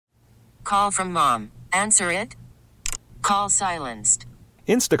call from mom. Answer it. Call silenced.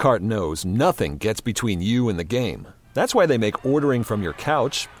 Instacart knows nothing gets between you and the game. That's why they make ordering from your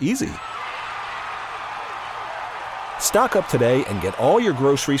couch easy. Stock up today and get all your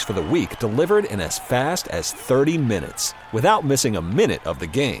groceries for the week delivered in as fast as 30 minutes without missing a minute of the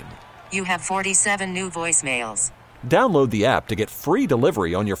game. You have 47 new voicemails. Download the app to get free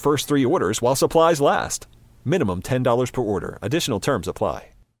delivery on your first 3 orders while supplies last. Minimum $10 per order. Additional terms apply.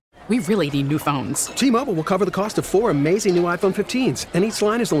 We really need new phones. T-Mobile will cover the cost of 4 amazing new iPhone 15s, and each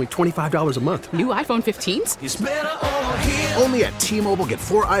line is only $25 a month. New iPhone 15s? It's better over here. Only at T-Mobile, get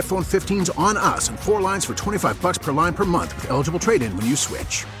 4 iPhone 15s on us and 4 lines for $25 per line per month with eligible trade-in when you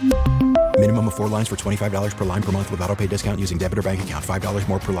switch. Minimum of 4 lines for $25 per line per month with autopay discount using debit or bank account. $5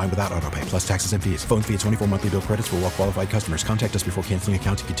 more per line without autopay, plus taxes and fees. Phone fee at 24 monthly bill credits for well-qualified customers. Contact us before canceling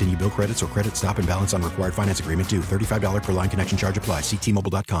account to continue bill credits or credit stop and balance on required finance agreement due. $35 per line connection charge applies. See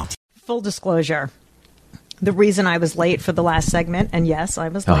T-Mobile.com. Full disclosure, the reason I was late for the last segment, and yes, I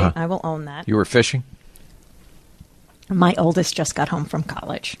was late, I will own that. You were fishing? My oldest just got home from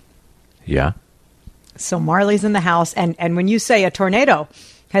college. Yeah. So Marley's in the house, and when you say a tornado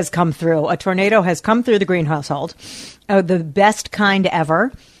has come through the Green household, the best kind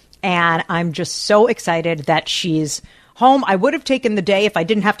ever, and I'm just so excited that she's home. I would have taken the day if I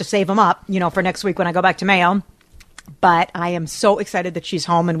didn't have to save them up, for next week when I go back to Mayo. But I am so excited that she's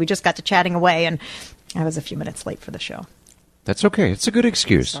home, and we just got to chatting away, and I was a few minutes late for the show. That's okay. It's a good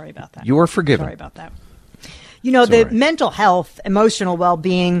excuse. Sorry about that. You are forgiven. Sorry about that. The mental health, emotional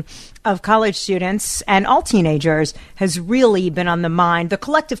well-being of college students and all teenagers has really been on the mind, the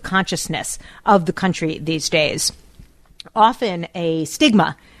collective consciousness of the country these days. Often a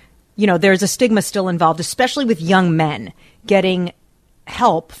stigma, there's a stigma still involved, especially with young men getting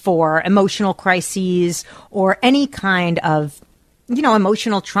help for emotional crises or any kind of,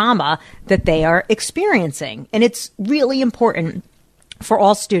 emotional trauma that they are experiencing. And it's really important for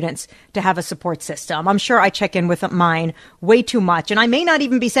all students to have a support system. I'm sure I check in with mine way too much, and I may not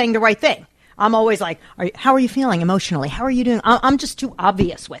even be saying the right thing. I'm always like, how are you feeling emotionally? How are you doing? I'm just too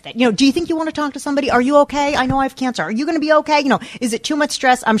obvious with it. Do you think you want to talk to somebody? Are you okay? I know I have cancer. Are you going to be okay? Is it too much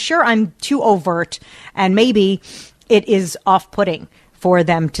stress? I'm sure I'm too overt, and maybe it is off-putting for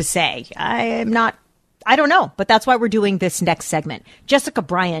them to say. I don't know, but that's why we're doing this next segment. Jessica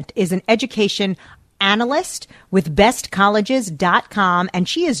Bryant is an education analyst with bestcolleges.com, and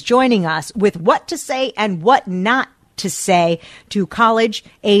she is joining us with what to say and what not to say to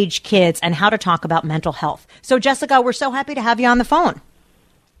college-age kids and how to talk about mental health. So, Jessica, we're so happy to have you on the phone.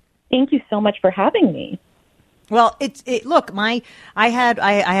 Thank you so much for having me. Well, look, I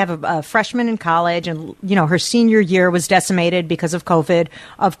have a freshman in college, and her senior year was decimated because of COVID,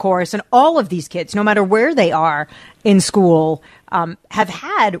 of course, and all of these kids, no matter where they are in school, have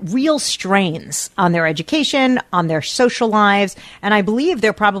had real strains on their education, on their social lives, and I believe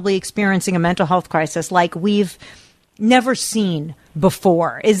they're probably experiencing a mental health crisis like we've never seen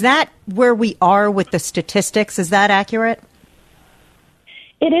before. Is that where we are with the statistics? Is that accurate?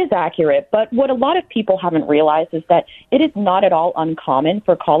 It is accurate, but what a lot of people haven't realized is that it is not at all uncommon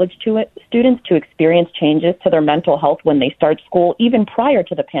for college students to experience changes to their mental health when they start school, even prior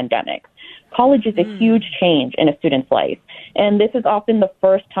to the pandemic. College is a huge change in a student's life, and this is often the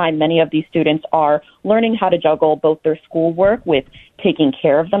first time many of these students are learning how to juggle both their schoolwork with taking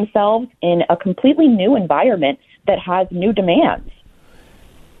care of themselves in a completely new environment that has new demands.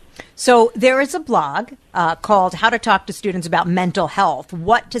 So there is a blog called How to Talk to Students About Mental Health,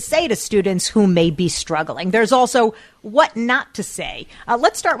 what to say to students who may be struggling. There's also what not to say.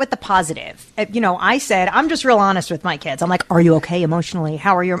 Let's start with the positive. I said, I'm just real honest with my kids. I'm like, are you okay emotionally?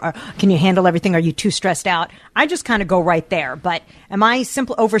 How are you? Can you handle everything? Are you too stressed out? I just kind of go right there. But am I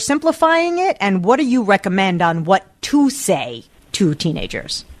oversimplifying it? And what do you recommend on what to say to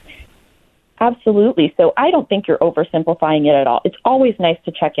teenagers? Absolutely. So I don't think you're oversimplifying it at all. It's always nice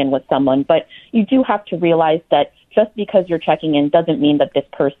to check in with someone, but you do have to realize that just because you're checking in doesn't mean that this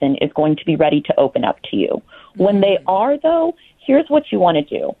person is going to be ready to open up to you. When they are, though, here's what you want to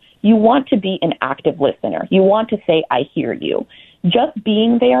do. You want to be an active listener. You want to say, I hear you. Just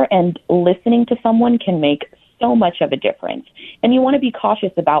being there and listening to someone can make so much of a difference. And you want to be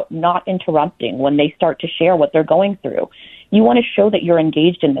cautious about not interrupting when they start to share what they're going through. You want to show that you're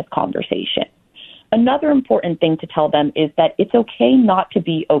engaged in this conversation. Another important thing to tell them is that it's okay not to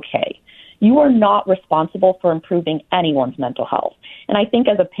be okay. You are not responsible for improving anyone's mental health. And I think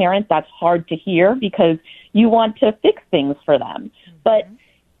as a parent, that's hard to hear because you want to fix things for them. But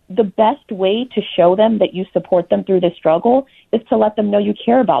the best way to show them that you support them through this struggle is to let them know you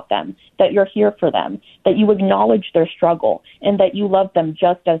care about them, that you're here for them, that you acknowledge their struggle, and that you love them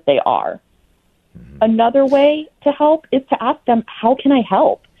just as they are. Another way to help is to ask them, how can I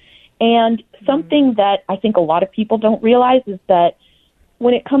help? And something that I think a lot of people don't realize is that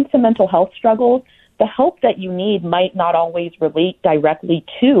when it comes to mental health struggles, the help that you need might not always relate directly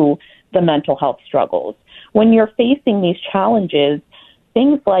to the mental health struggles. When you're facing these challenges,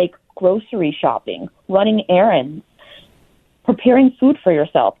 things like grocery shopping, running errands, preparing food for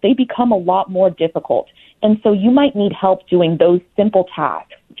yourself, they become a lot more difficult. And so you might need help doing those simple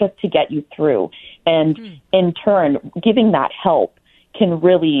tasks just to get you through. And in turn, giving that help can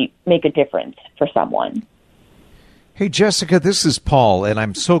really make a difference for someone. Hey, Jessica, this is Paul, and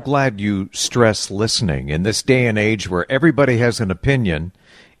I'm so glad you stress listening. In this day and age where everybody has an opinion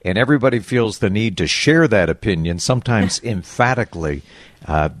and everybody feels the need to share that opinion, sometimes emphatically,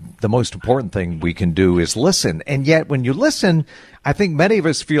 the most important thing we can do is listen. And yet, when you listen, I think many of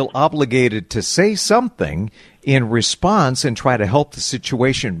us feel obligated to say something in response and try to help the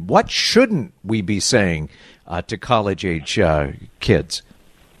situation. What shouldn't we be saying to college-age kids?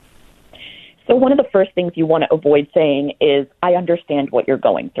 So one of the first things you want to avoid saying is, I understand what you're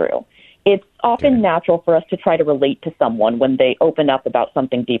going through. It's often natural for us to try to relate to someone when they open up about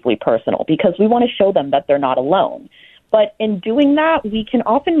something deeply personal because we want to show them that they're not alone. But in doing that, we can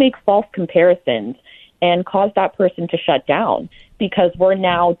often make false comparisons and cause that person to shut down because we're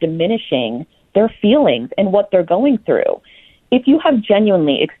now diminishing their feelings and what they're going through. If you have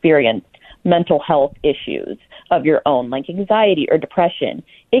genuinely experienced mental health issues of your own, like anxiety or depression,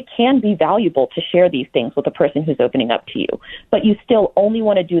 it can be valuable to share these things with a person who's opening up to you. But you still only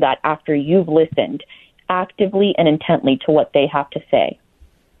want to do that after you've listened actively and intently to what they have to say.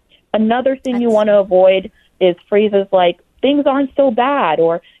 Another thing you want to avoid is phrases like, things aren't so bad,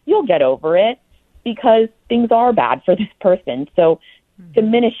 or you'll get over it, because things are bad for this person. So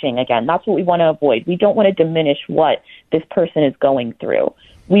diminishing, again, that's what we want to avoid. We don't want to diminish what this person is going through.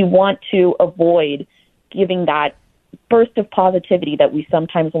 We want to avoid giving that burst of positivity that we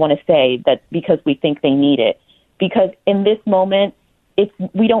sometimes want to say that because we think they need it. Because in this moment,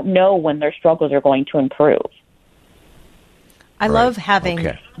 we don't know when their struggles are going to improve. I love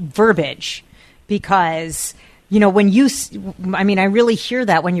having verbiage because, you know, when I really hear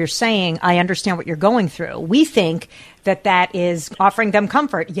that when you're saying, I understand what you're going through. We think that is offering them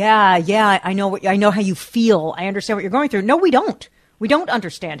comfort. Yeah, I know how you feel. I understand what you're going through. No, we don't. We don't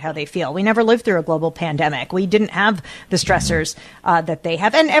understand how they feel. We never lived through a global pandemic. We didn't have the stressors that they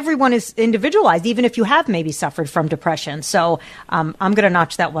have. And everyone is individualized, even if you have maybe suffered from depression. So I'm going to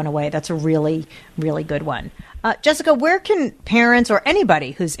notch that one away. That's a really, really good one. Jessica, where can parents or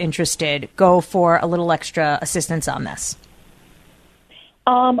anybody who's interested go for a little extra assistance on this?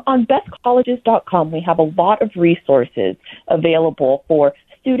 On bestcolleges.com, we have a lot of resources available for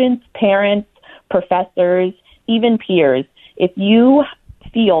students, parents, professors, even peers. If you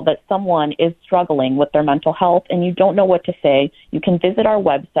feel that someone is struggling with their mental health and you don't know what to say, you can visit our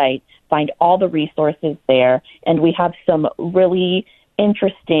website, find all the resources there, and we have some really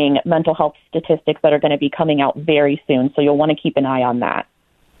interesting mental health statistics that are going to be coming out very soon, so you'll want to keep an eye on that.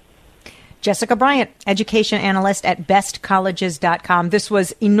 Jessica Bryant, education analyst at bestcolleges.com. This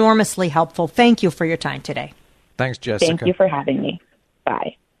was enormously helpful. Thank you for your time today. Thanks, Jessica. Thank you for having me.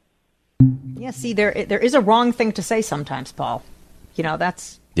 Bye. Yeah, see, there is a wrong thing to say sometimes, Paul. You know,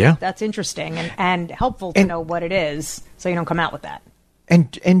 that's interesting and helpful to know what it is so you don't come out with that.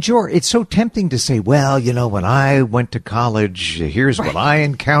 And George, it's so tempting to say, well, you know, when I went to college, here's what I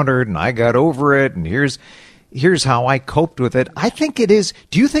encountered and I got over it and here's how I coped with it. I think it is.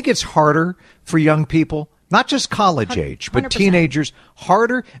 Do you think it's harder for young people, not just college age, but 100%. Teenagers,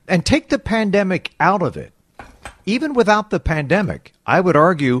 harder? And take the pandemic out of it. Even without the pandemic, I would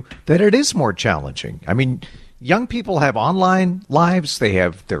argue that it is more challenging. I mean, young people have online lives. They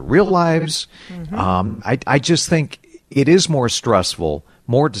have their real lives. Mm-hmm. I just think it is more stressful,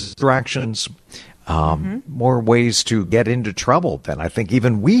 more distractions, more ways to get into trouble than I think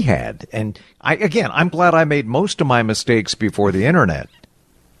even we had. And I'm glad I made most of my mistakes before the internet,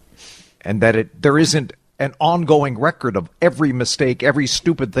 and that there isn't an ongoing record of every mistake, every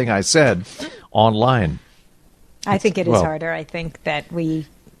stupid thing I said online. I think it is harder. I think that we,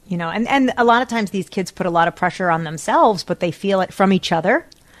 you know, and a lot of times these kids put a lot of pressure on themselves, but they feel it from each other.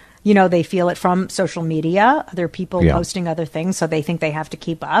 You know, they feel it from social media, other people posting other things, so they think they have to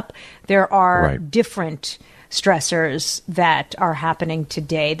keep up. There are different stressors that are happening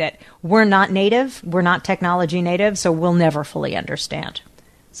today that we're not native, we're not technology native, so we'll never fully understand.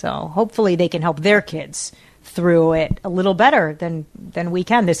 So hopefully they can help their kids through it a little better than we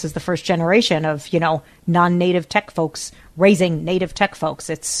can. This is the first generation of, non-native tech folks raising native tech folks.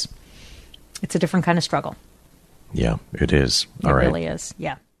 It's a different kind of struggle. Yeah, it is. All right. It really is.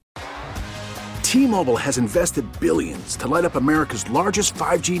 Yeah. T-Mobile has invested billions to light up America's largest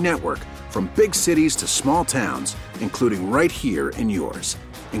 5G network, from big cities to small towns, including right here in yours.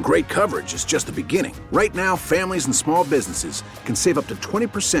 And great coverage is just the beginning. Right now, families and small businesses can save up to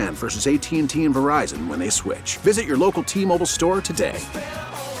 20% versus AT&T and Verizon when they switch. Visit your local T-Mobile store today.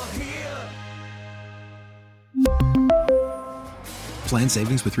 Plan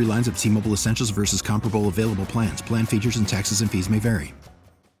savings with 3 lines of T-Mobile Essentials versus comparable available plans. Plan features and taxes and fees may vary.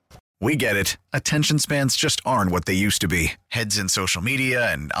 We get it. Attention spans just aren't what they used to be. Heads in social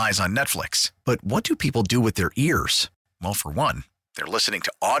media and eyes on Netflix. But what do people do with their ears? Well, for one, they're listening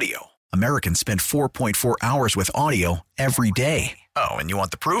to audio. Americans spend 4.4 hours with audio every day. Oh, and you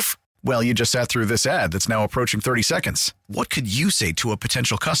want the proof? Well, you just sat through this ad that's now approaching 30 seconds. What could you say to a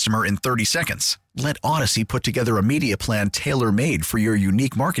potential customer in 30 seconds? Let Odyssey put together a media plan tailor-made for your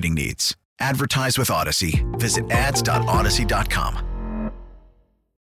unique marketing needs. Advertise with Odyssey. Visit ads.odyssey.com.